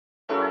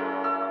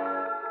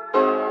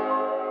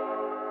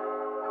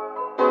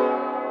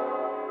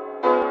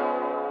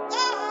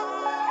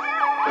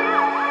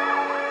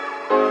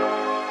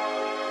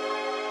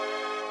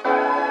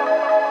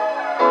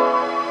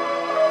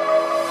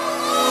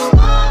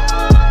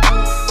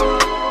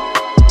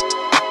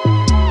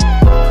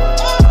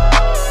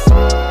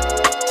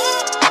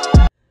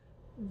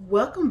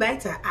back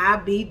to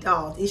IB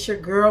Dolls. It's your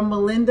girl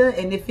Melinda,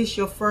 and if it's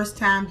your first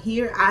time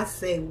here, I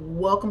say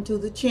welcome to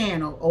the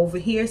channel. Over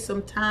here,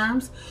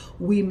 sometimes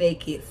we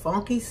make it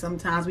funky,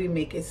 sometimes we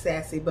make it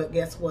sassy, but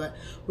guess what?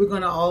 We're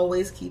gonna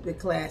always keep it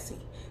classy.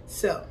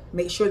 So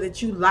make sure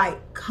that you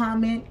like,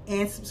 comment,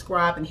 and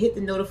subscribe, and hit the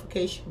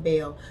notification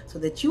bell so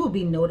that you will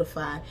be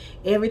notified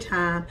every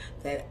time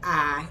that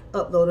I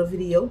upload a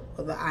video,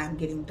 whether I'm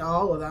getting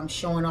doll, whether I'm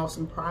showing off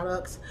some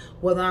products,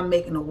 whether I'm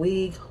making a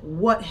wig,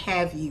 what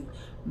have you.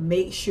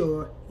 Make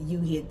sure you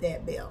hit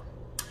that bell.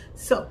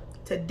 So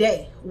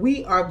today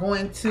we are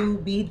going to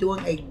be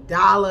doing a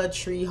Dollar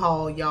Tree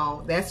haul,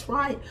 y'all. That's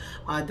right,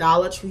 a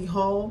Dollar Tree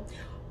haul.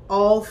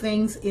 All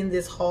things in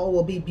this haul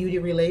will be beauty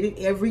related.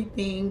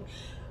 Everything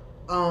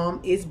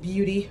is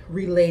beauty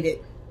related,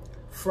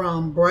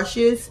 from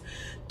brushes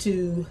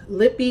to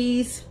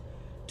lippies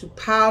to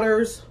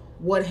powders,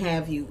 what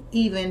have you.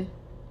 Even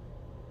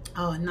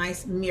a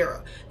nice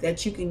mirror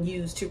that you can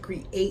use to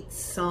create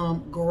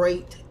some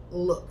great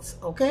looks.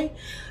 Okay,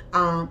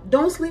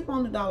 don't sleep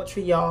on the Dollar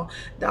Tree, y'all.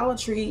 Dollar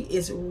Tree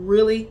is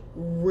really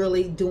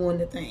doing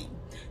the thing.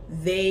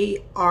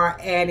 They are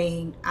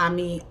adding, I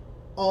mean,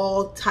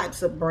 all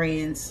types of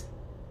brands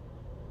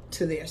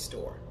to their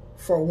store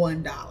for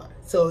 $1,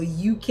 so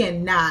you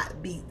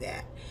cannot beat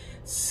that.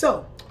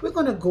 So we're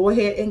gonna go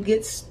ahead and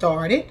get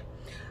started.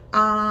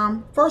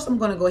 First I'm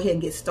gonna go ahead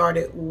and get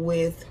started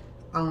with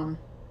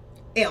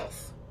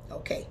Elf.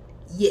 Okay,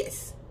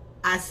 yes,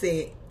 I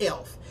said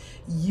Elf.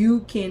 You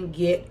can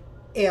get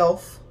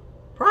Elf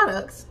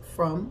products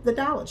from the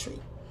Dollar Tree.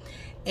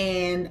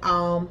 And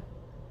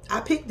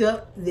I picked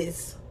up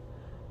this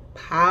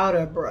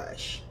powder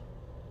brush.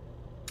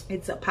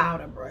 It's a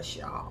powder brush,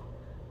 y'all.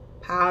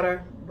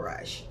 Powder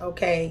brush.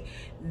 Okay,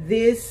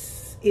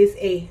 this is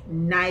a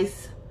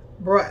nice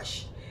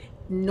brush.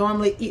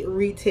 Normally it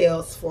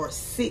retails for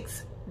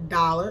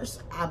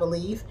 $6, I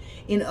believe,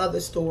 in other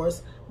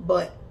stores,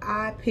 but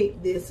I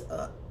picked this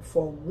up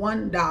for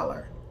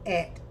 $1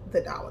 at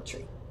the Dollar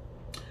Tree.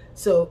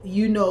 So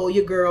you know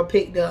your girl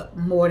picked up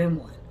more than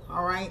one.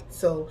 All right,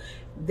 so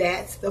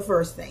that's the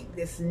first thing.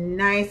 This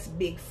nice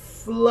big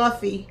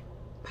fluffy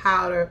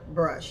powder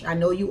brush. I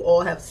know you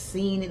all have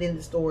seen it in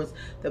the stores.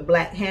 The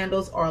black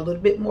handles are a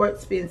little bit more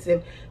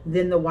expensive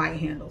than the white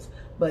handles,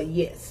 but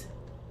yes,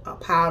 a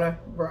powder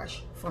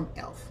brush from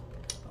Elf.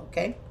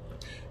 Okay,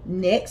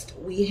 next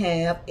we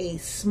have a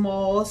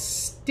small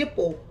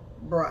stipple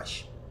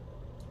brush.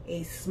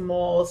 A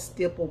small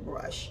stipple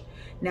brush.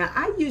 Now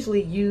I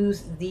usually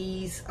use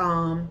these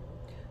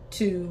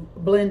to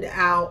blend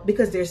out,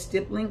 because they're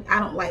stippling. I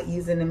don't like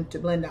using them to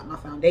blend out my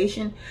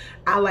foundation.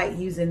 I like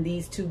using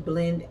these to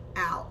blend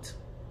out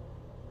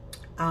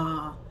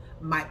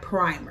my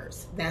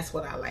primers. That's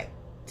what I like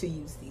to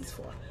use these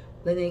for,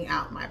 blending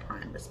out my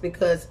primers,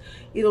 because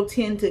it'll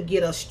tend to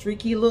get a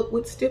streaky look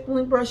with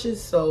stippling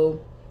brushes.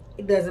 So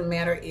it doesn't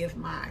matter if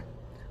my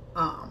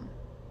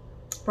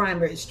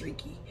primer is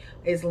streaky,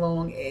 as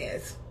long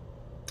as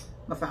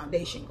my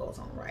foundation goes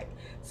on right.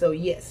 So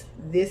yes,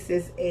 this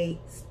is a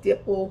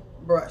stipple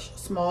brush,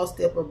 small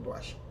stipple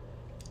brush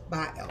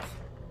by Elf.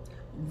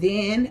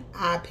 Then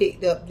I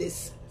picked up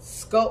this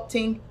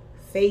sculpting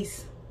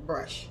face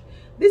brush.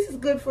 This is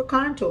good for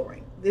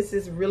contouring. This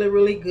is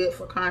really good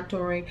for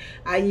contouring.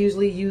 I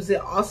usually use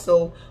it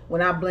also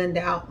when I blend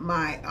out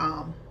my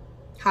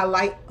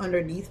highlight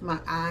underneath my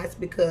eyes,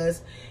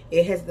 because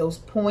it has those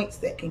points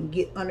that can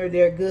get under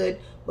there good,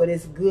 but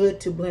it's good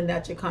to blend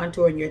out your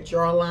contour and your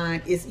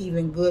jawline. It's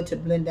even good to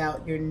blend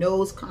out your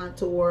nose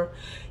contour.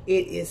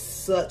 It is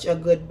such a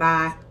good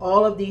buy.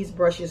 All of these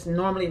brushes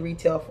normally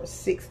retail for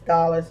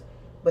 $6,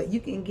 but you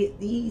can get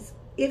these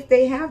if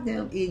they have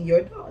them in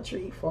your Dollar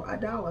Tree for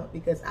 $1,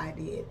 because I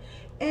did.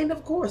 And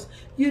of course,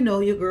 you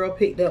know your girl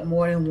picked up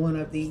more than one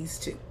of these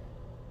too.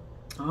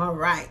 All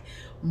right,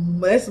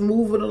 let's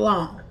move it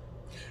along.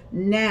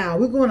 Now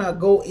we're gonna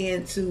go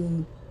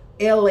into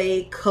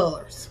LA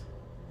Colors.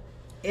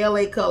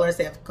 LA Colors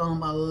have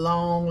come a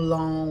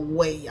long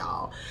way,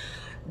 y'all.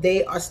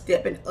 They are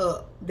stepping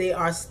up. They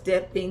are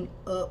stepping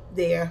up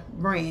their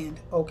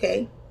brand.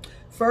 Okay,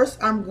 first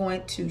I'm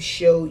going to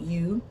show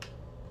you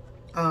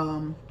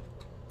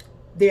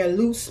their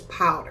loose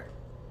powder.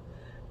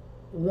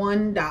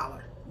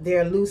 $1,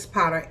 their loose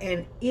powder,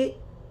 and it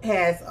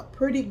has a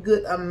pretty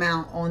good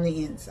amount on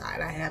the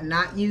inside. I have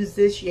not used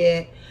this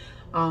yet.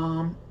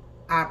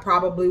 I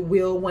probably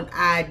will when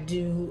I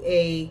do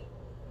a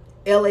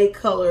LA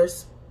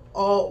Colors,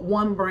 all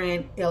one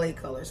brand LA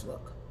Colors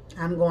look.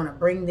 I'm going to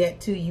bring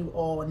that to you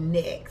all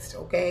next.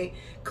 Okay,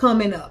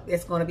 coming up,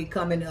 it's going to be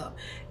coming up.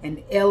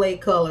 And LA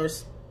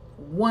Colors,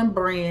 one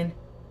brand,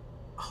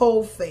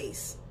 whole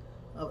face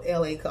of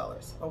LA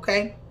Colors.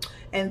 Okay,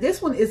 and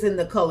this one is in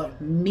the color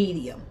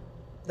medium,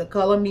 the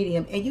color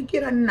medium, and you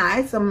get a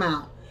nice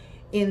amount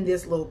in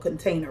this little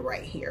container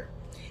right here.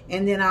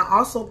 And then I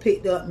also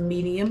picked up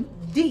medium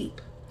deep.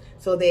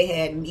 So they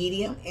had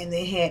medium and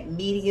they had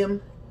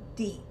medium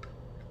deep.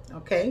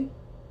 Okay,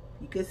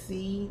 you can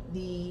see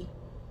the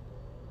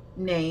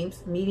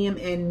names, medium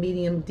and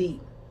medium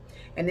deep.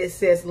 And it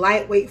says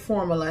lightweight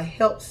formula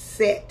helps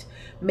set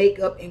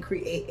makeup and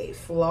create a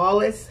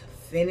flawless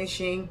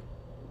finishing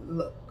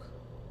look.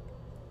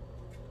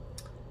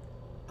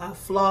 A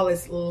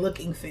flawless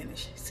looking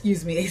finish.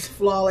 Excuse me, a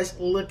flawless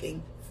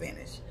looking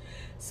finish.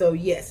 So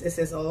yes, it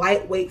says a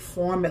lightweight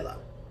formula.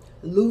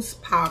 Loose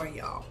powder,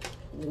 y'all.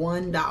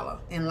 $1.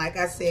 And like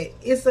I said,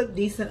 it's a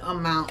decent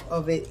amount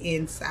of it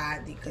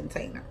inside the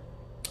container.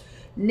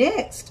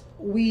 Next,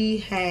 we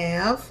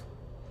have,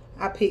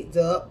 I picked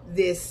up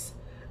this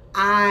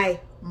eye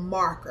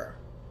marker.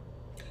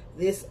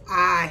 This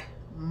eye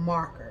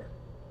marker.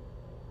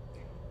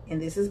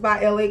 And this is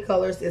by LA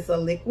Colors. It's a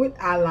liquid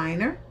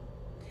eyeliner.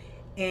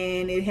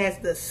 And it has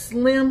the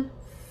slim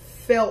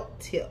felt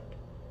tip.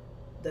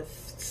 The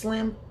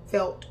slim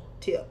felt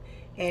tip.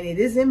 And it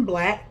is in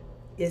black.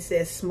 It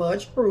says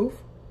smudge proof.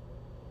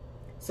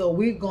 So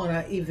we're going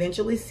to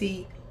eventually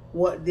see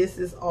what this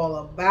is all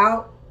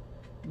about.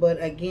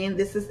 But again,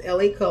 this is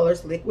LA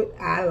Colors liquid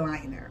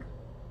eyeliner.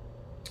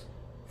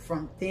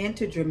 From thin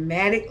to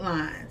dramatic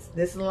lines.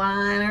 This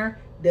liner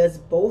does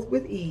both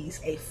with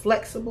ease. A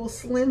flexible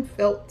slim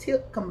felt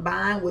tip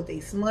combined with a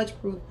smudge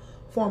proof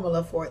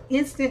formula for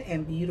instant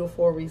and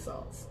beautiful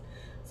results.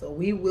 So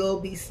we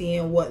will be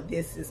seeing what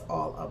this is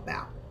all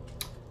about.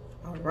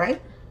 All right.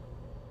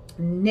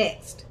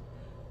 Next,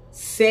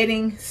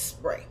 setting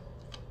spray.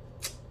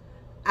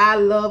 I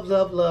love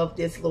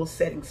this little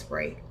setting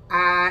spray.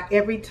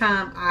 Every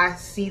time I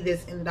see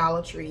this in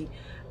Dollar Tree,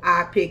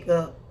 I pick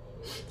up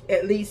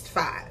at least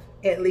 5.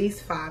 At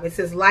least 5. It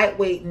says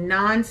lightweight,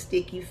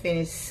 non-sticky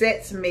finish,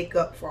 sets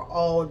makeup for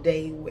all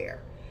day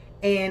wear.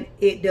 And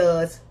it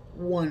does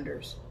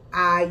wonders.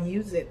 I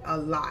use it a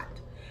lot.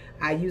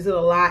 I use it a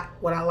lot.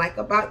 What I like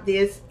about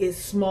this is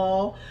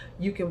small.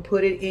 You can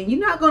put it in. You're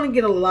not going to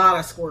get a lot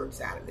of squirts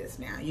out of this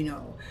now. You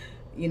know,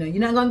 you're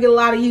not going to get a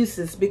lot of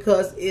uses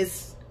because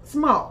it's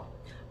small.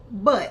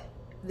 But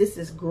this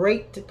is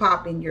great to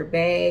pop in your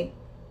bag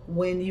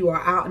when you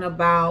are out and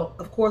about.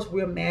 Of course,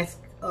 we're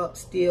masked up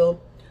still.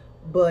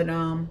 But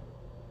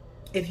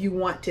if you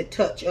want to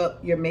touch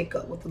up your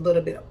makeup with a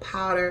little bit of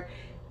powder,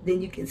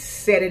 then you can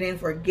set it in.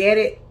 Forget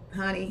it.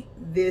 Honey,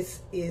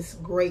 this is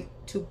great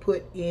to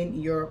put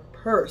in your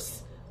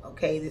purse.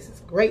 Okay, this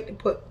is great to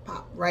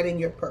pop right in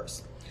your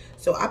purse.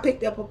 So I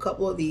picked up a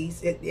couple of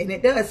these, and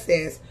it does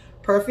says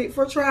perfect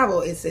for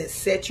travel. It says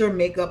set your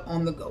makeup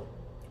on the go.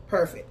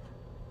 Perfect.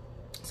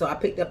 So I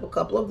picked up a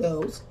couple of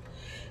those.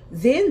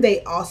 Then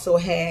they also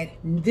had,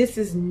 this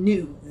is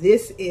new.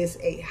 This is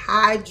a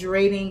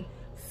hydrating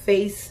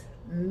face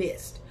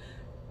mist.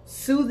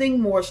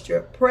 Soothing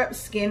moisture, prep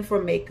skin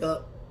for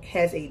makeup,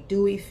 has a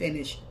dewy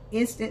finish.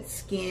 Instant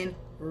skin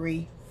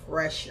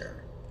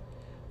refresher.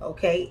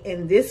 Okay,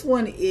 and this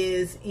one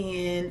is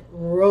in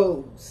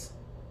rose.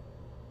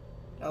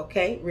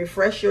 Okay,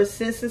 refresh your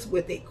senses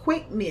with a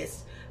quick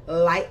mist.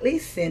 Lightly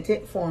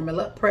scented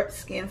formula, prep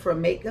skin for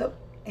makeup,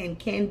 and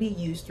can be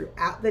used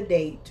throughout the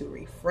day to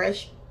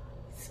refresh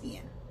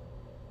skin.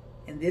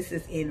 And this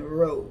is in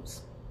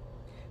rose.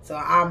 So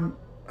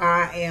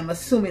I am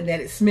assuming that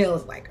it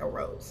smells like a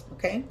rose.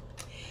 Okay,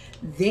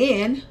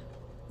 then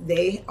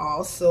they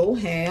also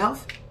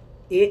have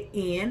it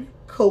in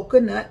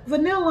coconut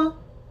vanilla.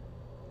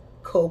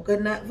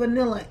 Coconut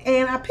vanilla.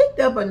 And I picked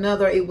up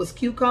another, it was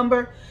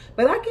cucumber,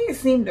 but I can't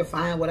seem to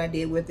find what I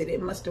did with it.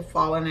 It must have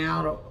fallen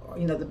out, or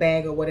you know, the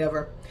bag or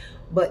whatever.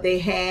 But they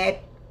had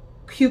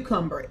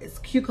cucumber. It's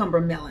cucumber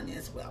melon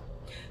as well.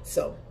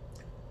 So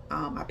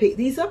I picked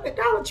these up at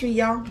Dollar Tree,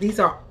 y'all. These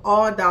are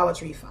all Dollar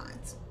Tree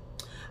finds.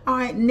 All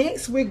right,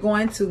 next we're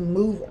going to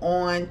move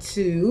on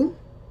to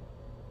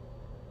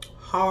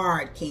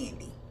hard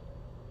candy.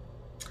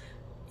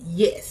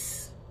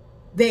 Yes,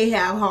 they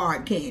have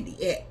hard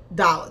candy at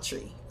Dollar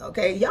Tree.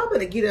 Okay, y'all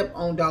better get up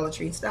on Dollar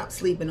Tree and stop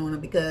sleeping on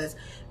them, because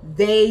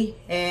they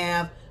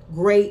have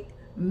great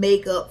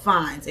makeup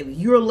finds. If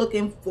you're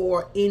looking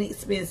for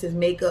inexpensive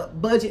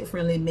makeup,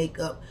 budget-friendly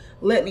makeup,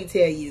 let me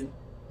tell you,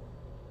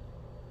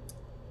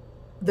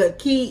 the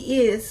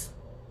key is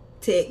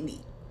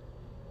technique.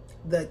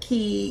 The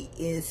key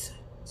is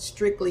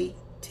strictly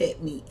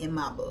technique in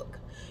my book.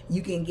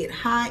 You can get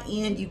high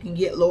end, you can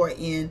get lower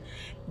end,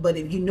 but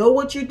if you know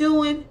what you're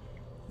doing,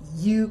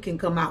 you can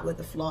come out with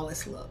a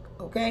flawless look.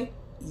 Okay,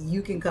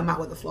 you can come out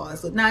with a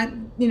flawless look. Now,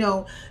 you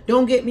know,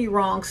 don't get me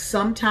wrong,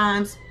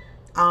 sometimes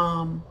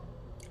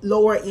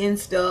lower end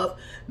stuff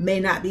may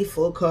not be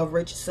full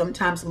coverage.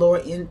 Sometimes lower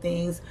end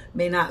things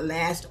may not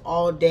last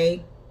all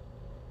day,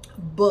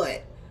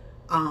 but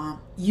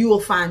you will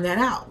find that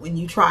out when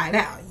you try it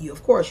out.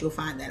 Of course, you'll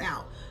find that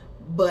out.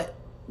 But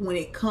when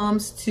it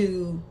comes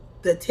to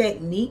the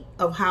technique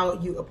of how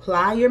you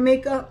apply your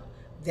makeup,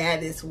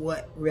 that is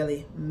what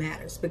really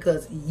matters,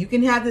 because you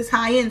can have this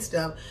high-end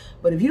stuff,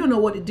 but if you don't know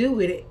what to do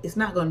with it, it's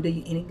not going to do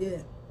you any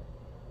good.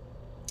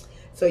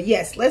 So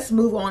yes, let's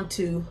move on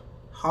to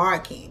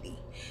hard candy.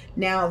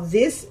 Now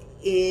this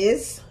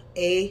is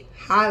a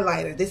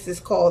highlighter. This is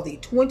called the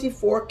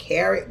 24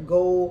 karat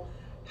gold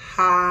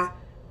highlighter.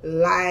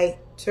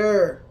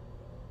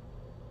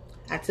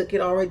 I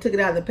already took it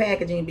out of the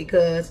packaging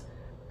because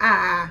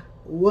I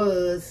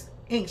was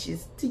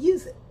anxious to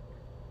use it.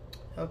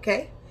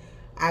 Okay,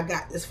 I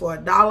got this for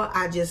 $1.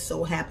 I just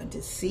so happened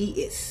to see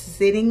it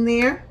sitting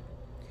there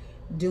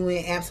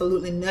doing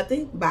absolutely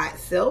nothing by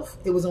itself.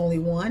 It was only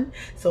one,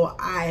 so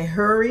I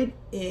hurried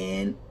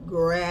and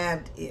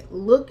grabbed it.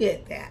 Look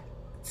at that,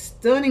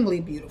 stunningly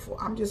beautiful.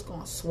 I'm just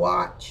gonna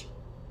swatch.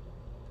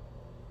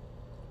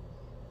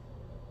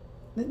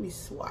 Let me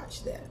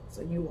swatch that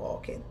so you all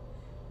can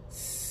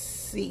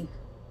see.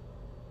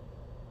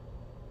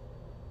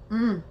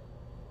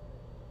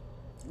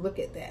 Look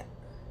at that.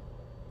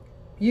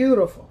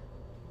 Beautiful.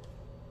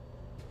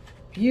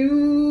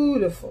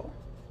 Beautiful.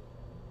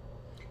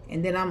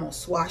 And then I'm going to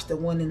swatch the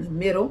one in the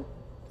middle,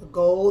 the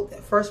gold. The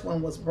first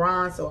one was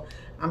bronze, so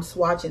I'm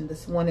swatching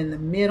this one in the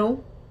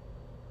middle.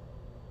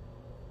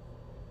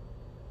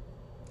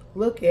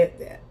 Look at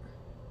that.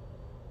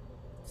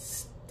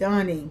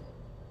 Stunning.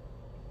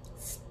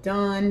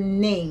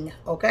 Stunning.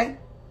 Okay?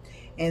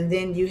 And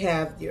then you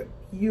have your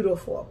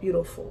beautiful,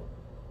 beautiful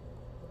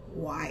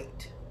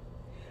white.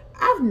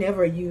 I've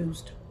never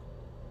used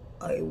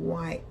a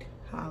white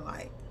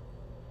highlight.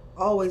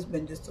 Always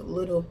been just a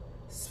little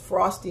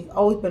frosty.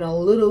 Always been a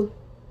little,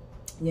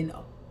 you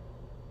know,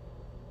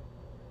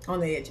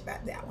 on the edge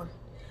about that one.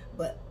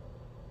 But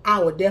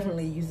I would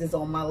definitely use this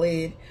on my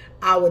lid.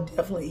 I would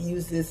definitely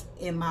use this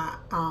in my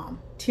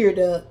tear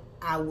duct.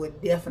 I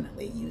would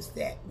definitely use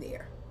that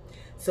there.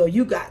 So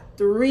you got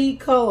 3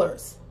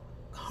 colors,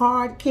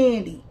 hard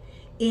candy,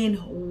 in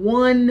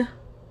one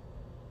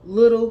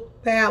little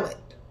palette.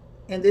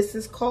 And this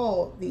is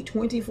called the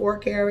 24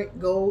 karat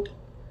gold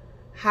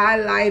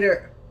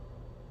highlighter.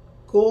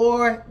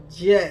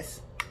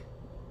 Gorgeous.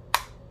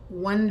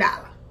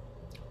 $1.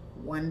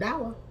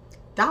 $1.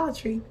 Dollar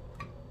Tree.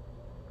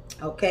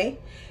 Okay.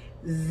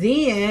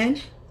 Then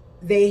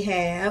they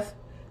have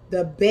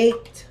the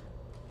Baked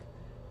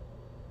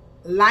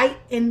Light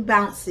and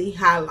Bouncy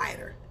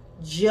highlighter.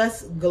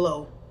 Just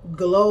Glow.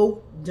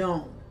 Glow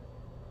Dome.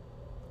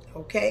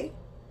 Okay.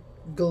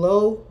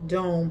 Glow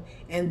Dome.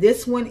 And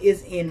this one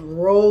is in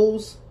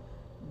rose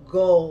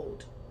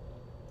gold.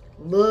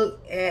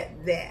 Look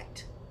at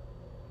that.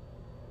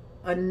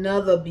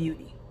 Another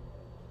beauty.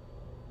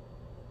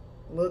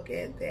 Look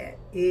at that.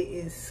 It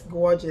is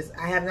gorgeous.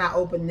 I have not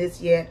opened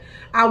this yet.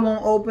 I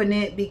won't open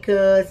it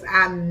because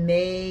I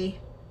may,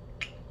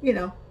 you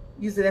know,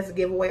 use it as a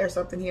giveaway or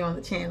something here on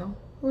the channel.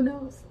 Who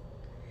knows?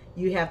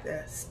 You have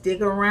to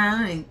stick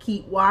around and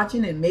keep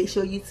watching and make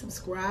sure you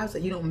subscribe so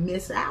you don't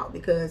miss out,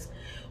 because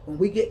when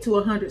we get to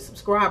 100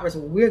 subscribers,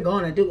 we're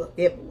going to do a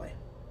giveaway.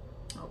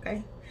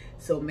 Okay?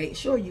 So make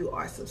sure you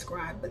are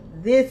subscribed. But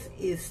this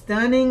is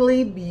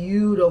stunningly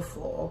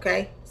beautiful.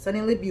 Okay?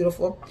 Stunningly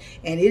beautiful.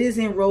 And it is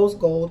in rose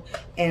gold.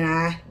 And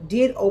I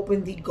did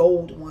open the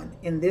gold one.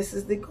 And this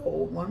is the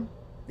gold one.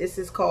 This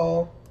is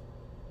called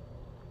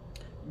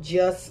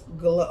Just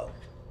Glow.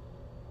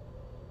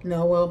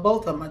 No, well,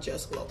 both of them are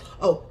Just Glow.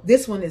 Oh,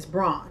 this one is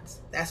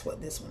bronze. That's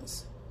what this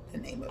one's, the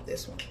name of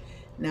this one.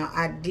 Now,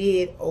 I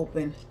did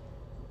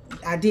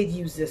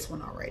use this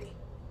one already.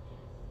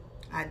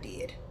 I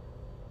did.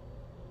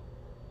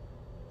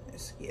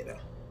 Let's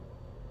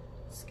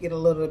get a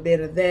little bit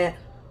of that.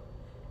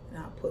 And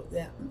I'll put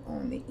that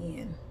on the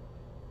end.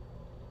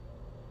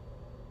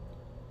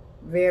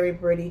 Very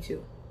pretty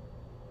too.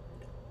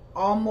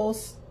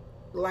 Almost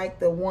like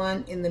the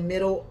one in the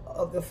middle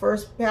of the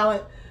first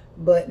palette,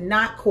 but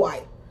not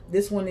quite.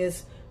 This one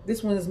is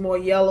more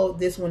yellow.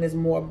 This one is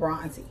more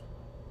bronzy.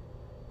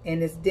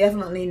 And it's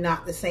definitely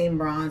not the same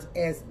bronze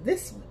as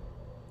this one.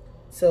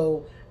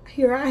 So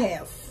here I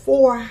have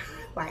 4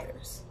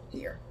 highlighters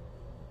here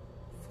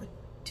for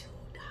 $2.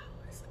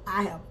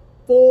 I have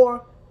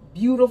 4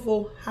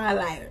 beautiful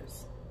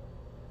highlighters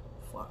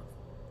for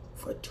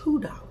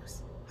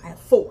 $2. I have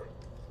 4.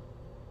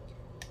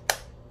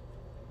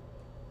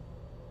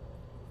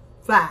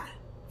 5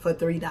 for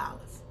 $3.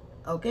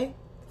 Okay?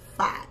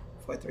 5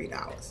 for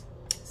 $3.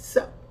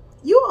 So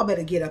you all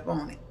better get up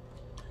on it.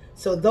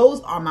 So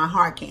those are my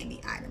hard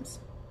candy items.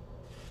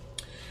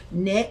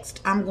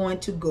 Next, I'm going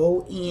to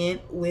go in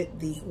with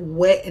the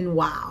Wet n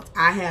Wild.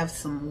 I have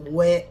some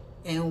Wet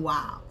n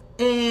Wild.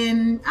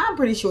 And I'm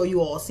pretty sure you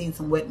all seen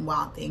some Wet n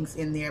Wild things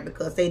in there,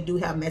 because they do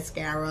have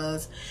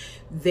mascaras.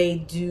 They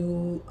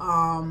do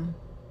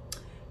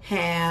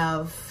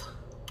have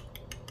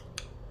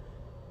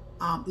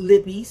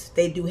lippies.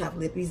 They do have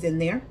lippies in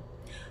there.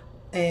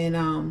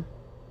 And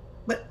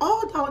but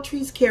all Dollar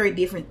Trees carry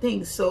different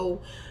things.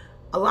 So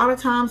a lot of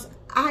times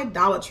I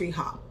Dollar Tree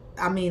hop.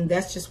 I mean,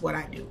 that's just what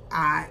I do.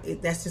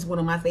 That's just one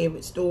of my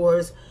favorite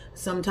stores.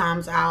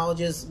 Sometimes I'll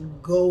just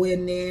go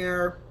in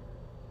there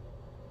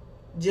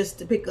just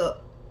to pick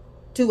up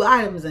 2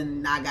 items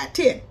and I got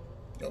 10.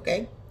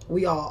 Okay?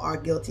 We all are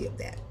guilty of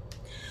that.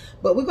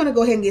 But we're going to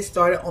go ahead and get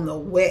started on the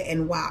Wet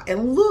n Wild.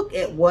 And look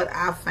at what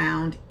I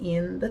found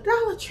in the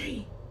Dollar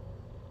Tree.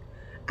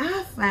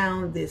 I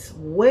found this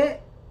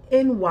Wet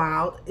n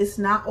Wild. It's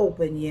not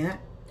open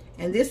yet.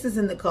 And this is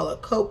in the color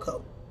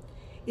Cocoa.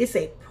 It's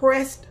a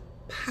pressed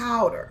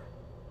powder.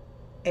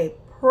 A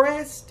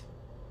pressed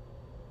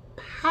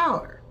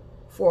powder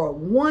for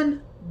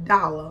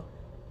 $1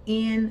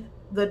 in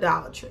the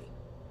Dollar Tree.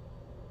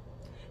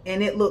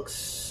 And it looks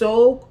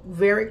so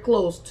very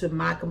close to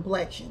my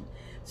complexion.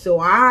 So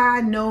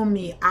I know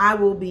me, I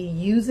will be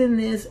using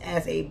this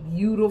as a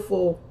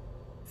beautiful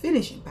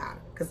finishing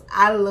powder because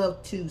I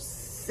love to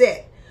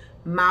set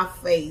my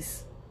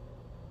face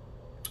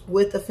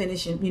with the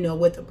finishing, you know,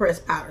 with the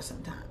pressed powder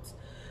sometimes.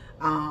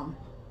 I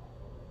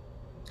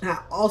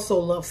also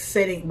love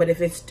setting, but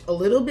if it's a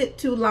little bit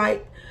too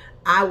light,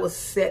 I will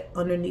set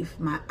underneath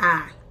my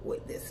eye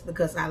with this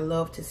because I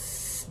love to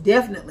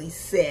definitely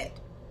set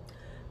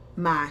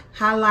my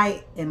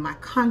highlight and my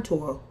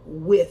contour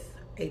with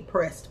a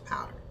pressed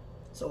powder.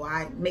 So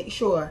I make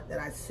sure that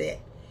I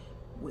set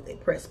with a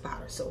pressed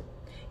powder. So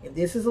if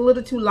this is a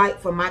little too light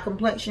for my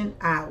complexion,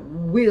 I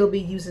will be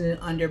using it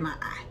under my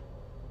eye.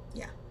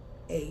 Yeah,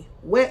 a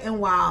Wet n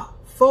Wild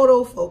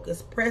Photo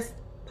Focus pressed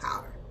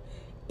powder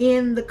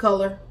in the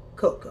color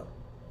Cocoa,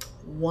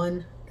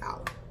 $1.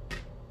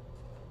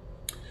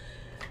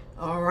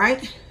 All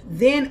right,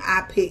 then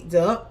I picked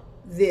up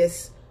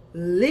this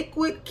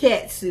liquid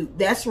catsuit.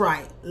 That's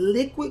right,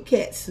 liquid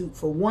catsuit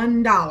for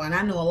 $1. And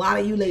I know a lot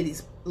of you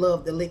ladies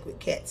love the liquid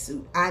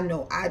catsuit. I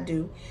know I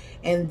do.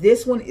 And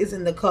this one is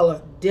in the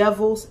color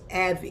Devil's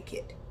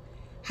Advocate.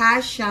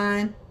 High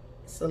Shine.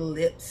 It's a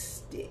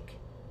lipstick.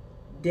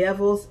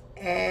 Devil's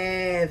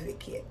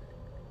Advocate.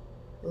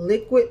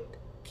 Liquid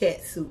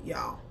catsuit,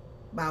 y'all,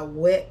 by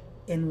Wet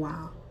n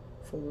Wild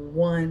for $1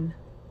 in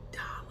the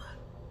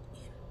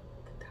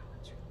Dollar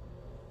Tree.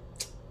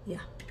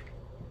 Yeah.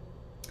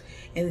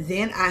 And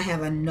then I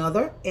have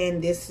another,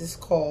 and this is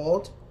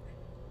called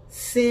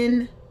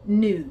Sin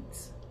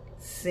Nudes.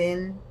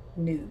 Sin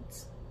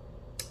Nudes.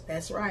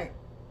 That's right.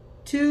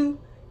 2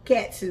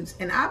 cat suits.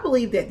 And I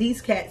believe that these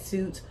cat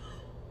suits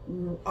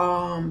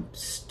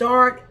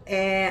start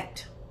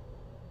at,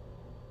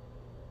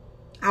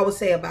 I would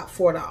say about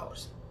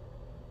 $4.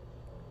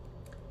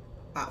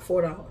 About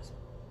 $4.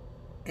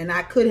 And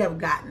I could have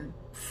gotten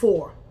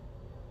 4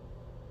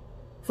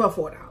 for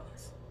 $4.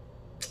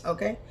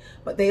 Okay,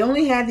 but they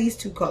only had these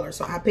 2 colors,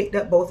 so I picked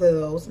up both of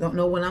those. Don't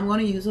know when I'm going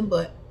to use them,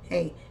 but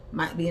hey,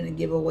 might be in a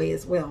giveaway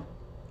as well.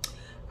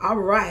 All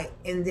right,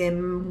 and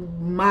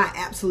then my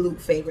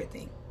absolute favorite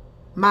thing,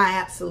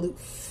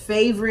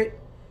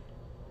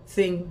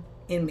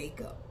 in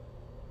makeup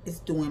is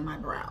doing my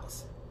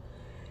brows.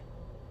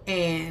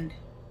 And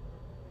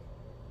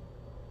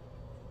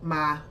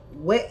my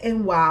Wet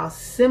n Wild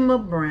Simmer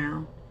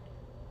Brown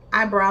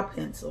eyebrow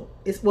pencil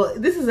is, well,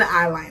 this is an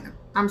eyeliner.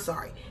 I'm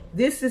sorry.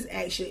 This is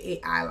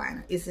actually an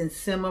eyeliner. It's in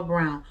Simmer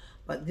Brown.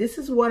 But this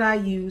is what I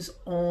use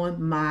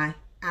on my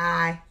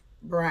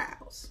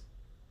eyebrows.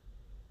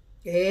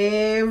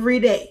 Every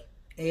day.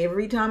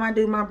 Every time I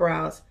do my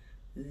brows,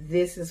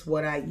 this is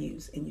what I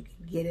use. And you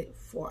can get it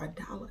for $1 at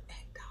Dollar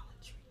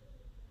Tree.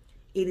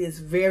 It is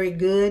very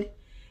good.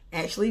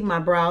 Actually, my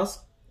brows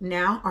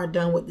now are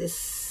done with this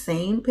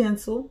same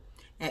pencil.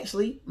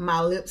 Actually,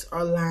 my lips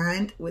are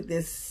lined with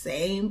this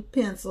same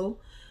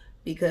pencil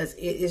because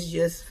it is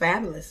just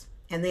fabulous.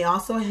 And they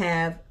also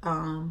have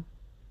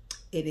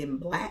it in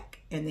black,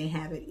 and they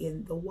have it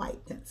in the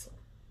white pencil.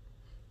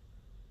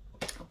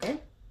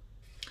 Okay.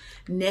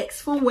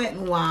 Next from Wet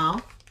n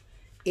Wild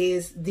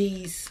is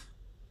these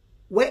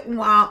Wet n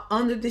Wild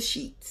Under the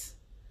Sheets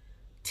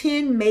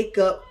 10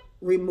 Makeup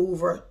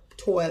Remover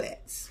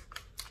Toilettes.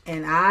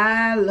 And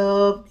I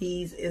love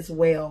these as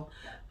well.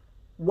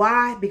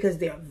 Why? Because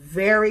they're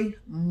very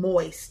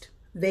moist.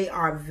 They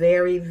are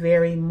very,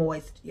 very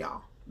moist,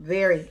 y'all.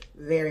 Very,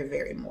 very,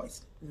 very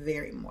moist.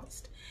 Very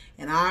moist.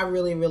 And I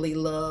really, really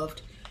love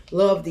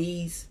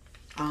these.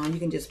 You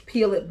can just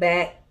peel it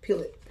back,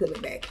 peel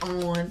it back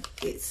on.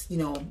 It's, you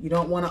know, you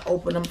don't want to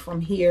open them from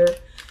here.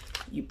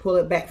 You pull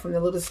it back from the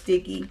little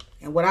sticky.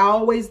 And what I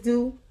always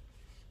do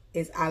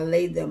is I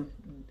lay them,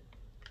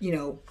 you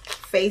know,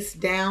 face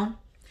down,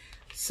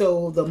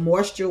 so the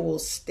moisture will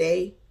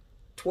stay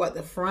toward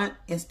the front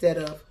instead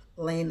of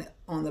laying it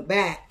on the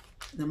back.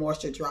 The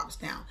moisture drops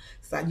down.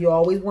 So you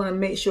always want to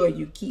make sure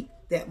you keep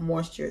that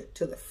moisture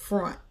to the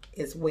front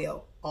as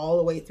well, all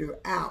the way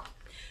throughout.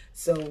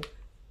 So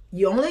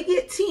you only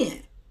get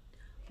 10,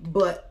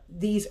 but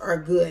these are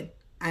good.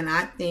 And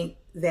I think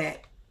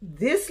that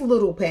this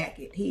little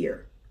packet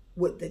here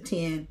with the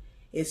 10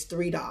 is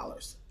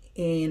 $3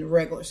 in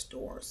regular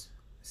stores.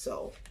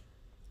 So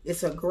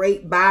it's a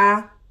great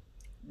buy.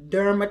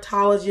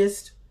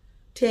 Dermatologist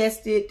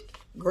tested.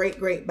 Great,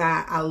 great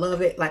buy. I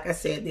love it. Like I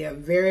said, they're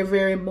very,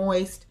 very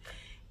moist,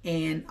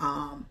 and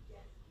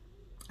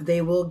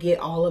they will get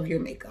all of your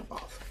makeup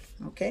off.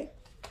 Okay.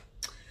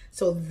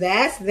 So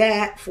that's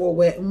that for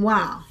Wet n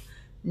Wild.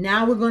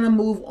 Now we're going to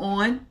move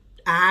on.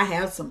 I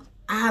have some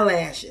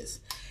eyelashes,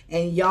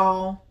 and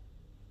y'all,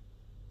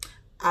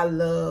 I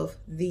love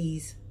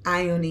these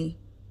Ioni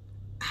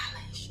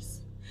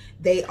eyelashes.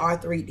 They are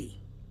 3D.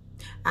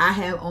 I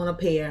have on a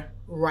pair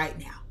right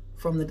now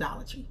from the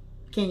Dollar Tree.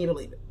 Can you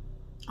believe it?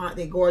 Aren't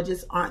they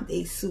gorgeous? Aren't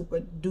they super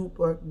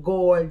duper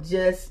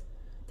gorgeous?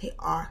 They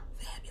are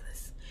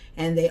fabulous.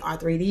 And they are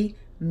 3D.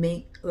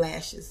 mink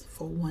lashes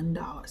for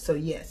 $1. So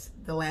yes,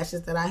 the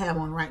lashes that I have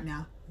on right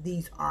now,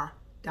 these are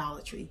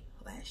Dollar Tree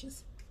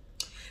lashes.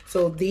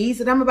 So these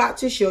that I'm about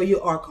to show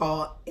you are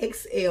called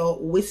XL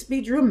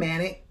Wispy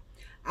Dramatic.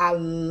 I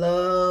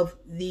love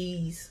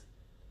these.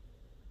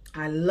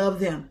 I love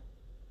them.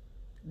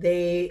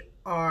 They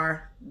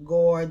are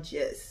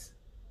gorgeous.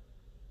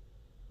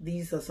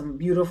 These are some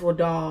beautiful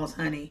dolls,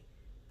 honey.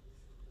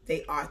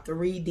 They are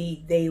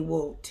 3D. They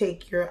will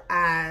take your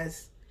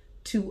eyes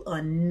to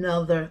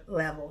another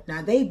level.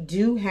 Now they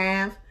do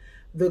have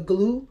the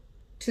glue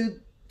to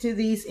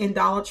these in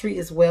Dollar Tree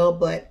as well,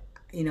 but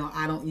you know,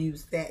 I don't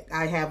use that.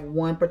 I have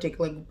one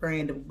particular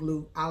brand of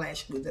glue,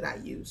 eyelash glue, that I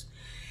use.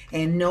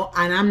 And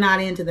I'm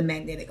not into the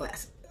magnetic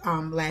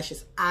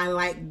lashes. I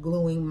like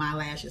gluing my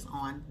lashes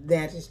on.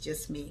 That is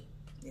just me,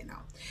 you know.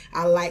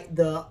 I like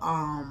the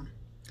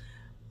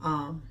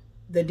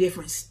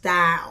different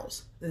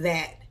styles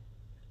that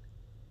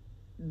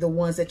the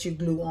ones that you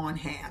glue on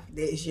have.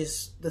 It's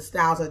just, the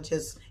styles are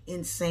just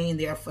insane.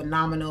 They're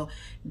phenomenal.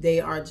 They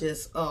are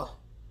just,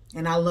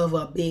 and I love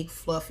a big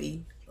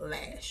fluffy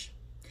lash.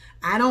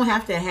 I don't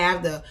have to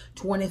have the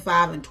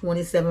 25 and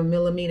 27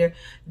 millimeter.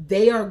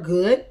 They are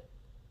good,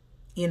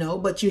 you know,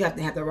 but you have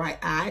to have the right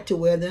eye to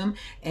wear them.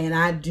 And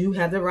I do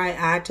have the right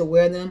eye to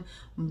wear them.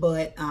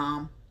 But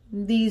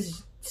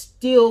these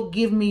still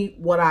give me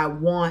what I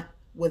want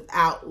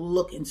without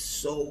looking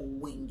so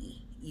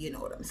wingy. You know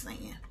what I'm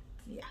saying?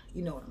 Yeah,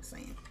 you know what I'm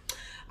saying.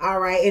 All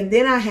right, and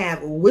then I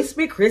have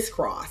Wispy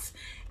Crisscross.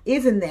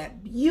 Isn't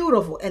that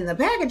beautiful? And the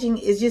packaging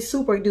is just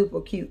super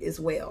duper cute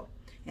as well.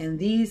 And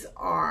these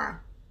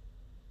are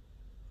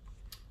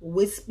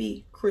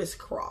Wispy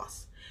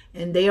Crisscross,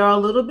 and they are a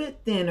little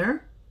bit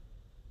thinner,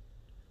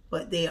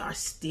 but they are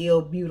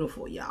still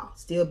beautiful, y'all.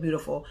 Still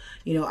beautiful.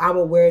 You know, I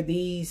will wear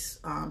these.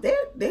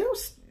 They're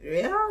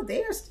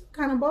still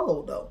kind of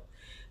bold though.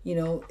 You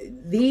know,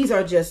 these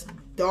are just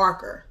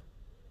darker.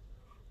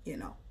 You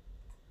know,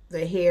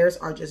 the hairs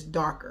are just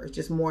darker,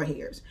 just more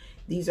hairs.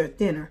 These are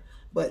thinner,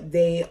 but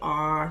they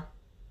are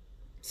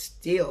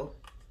still,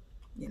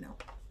 you know,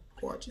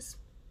 gorgeous.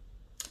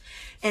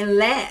 And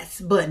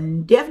last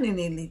but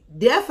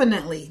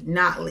definitely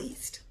not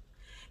least,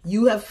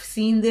 you have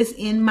seen this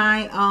in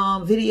my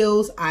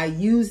videos. I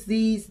use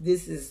these.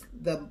 This is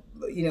the,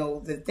 you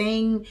know, the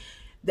thing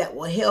that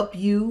will help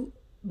you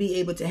be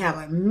able to have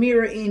a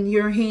mirror in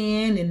your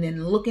hand and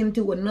then look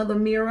into another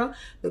mirror,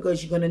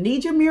 because you're going to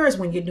need your mirrors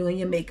when you're doing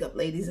your makeup,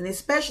 ladies. And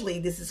especially,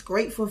 this is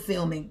great for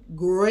filming.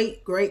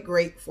 Great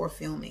for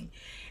filming.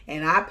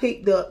 And I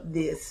picked up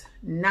this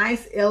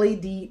nice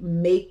LED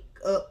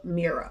makeup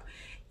mirror.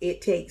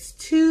 It takes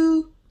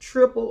 2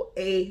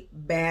 AAA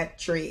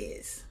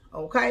batteries,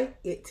 okay?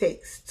 It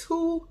takes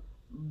 2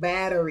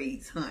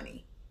 batteries,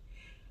 honey.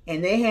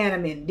 And they had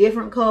them in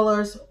different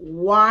colors,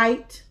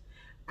 white.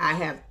 I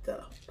have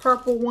the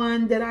purple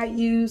one that I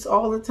use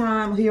all the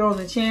time here on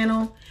the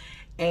channel.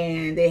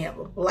 And they have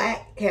a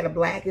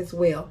black as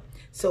well.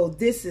 So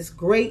this is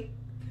great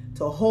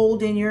to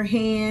hold in your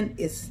hand.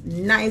 It's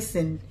nice,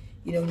 and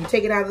you know, when you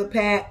take it out of the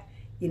pack,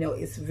 you know,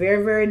 it's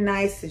very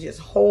nice to just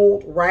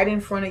hold right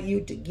in front of you,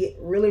 to get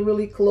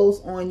really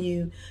close on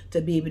you, to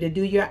be able to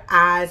do your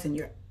eyes and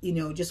your, you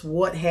know, just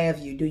what have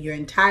you, do your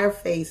entire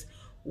face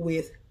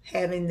with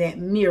having that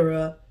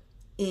mirror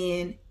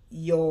in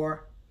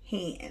your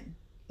hand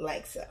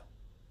like so.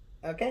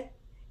 Okay,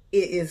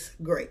 it is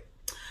great.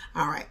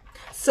 All right,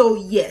 so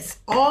yes,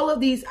 all of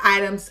these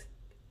items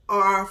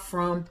are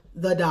from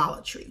the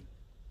Dollar Tree.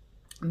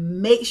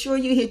 Make sure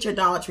you hit your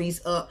Dollar Trees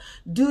up.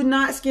 Do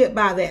not skip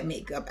by that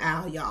makeup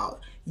aisle,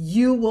 y'all.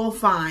 You will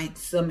find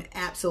some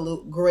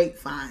absolute great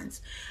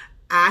finds.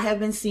 I have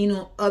been seeing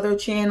on other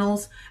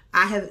channels.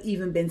 I have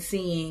even been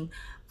seeing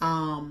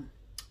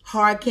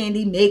hard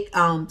candy make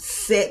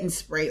setting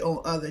spray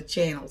on other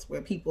channels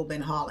where people have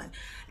been hauling.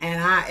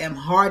 And I am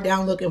hard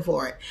down looking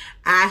for it.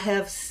 I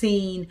have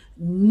seen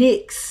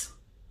NYX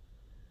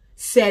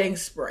setting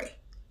spray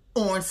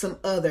on some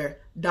other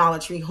Dollar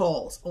Tree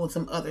hauls on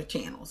some other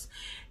channels.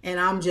 And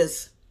I'm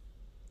just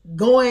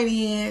going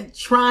in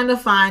trying to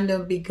find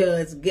them,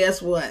 because guess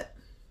what?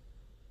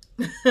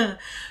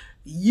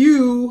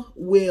 You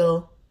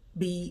will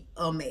be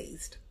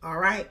amazed. All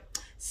right.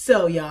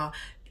 So y'all,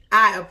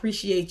 I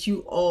appreciate you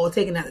all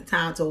taking out the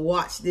time to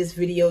watch this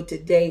video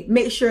today.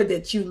 Make sure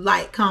that you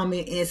like,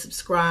 comment, and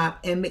subscribe,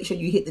 and make sure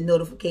you hit the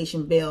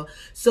notification bell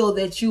so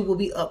that you will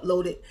be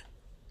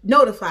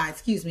notified,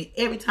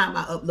 every time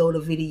I upload a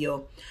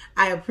video.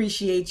 I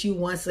appreciate you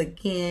once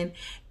again.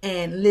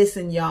 And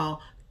listen,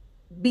 y'all,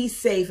 be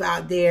safe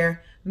out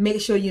there.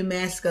 Make sure you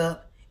mask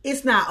up.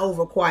 It's not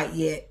over quite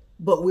yet,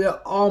 but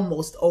we're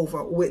almost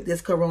over with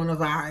this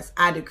coronavirus.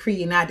 I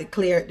decree and I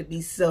declare it to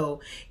be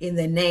so in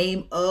the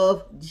name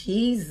of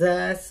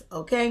Jesus.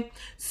 Okay,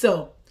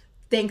 so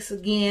thanks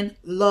again.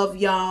 Love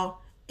y'all.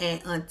 And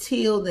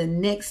until the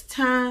next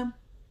time,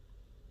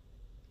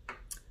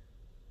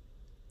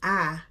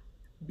 I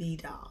be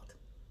dogged.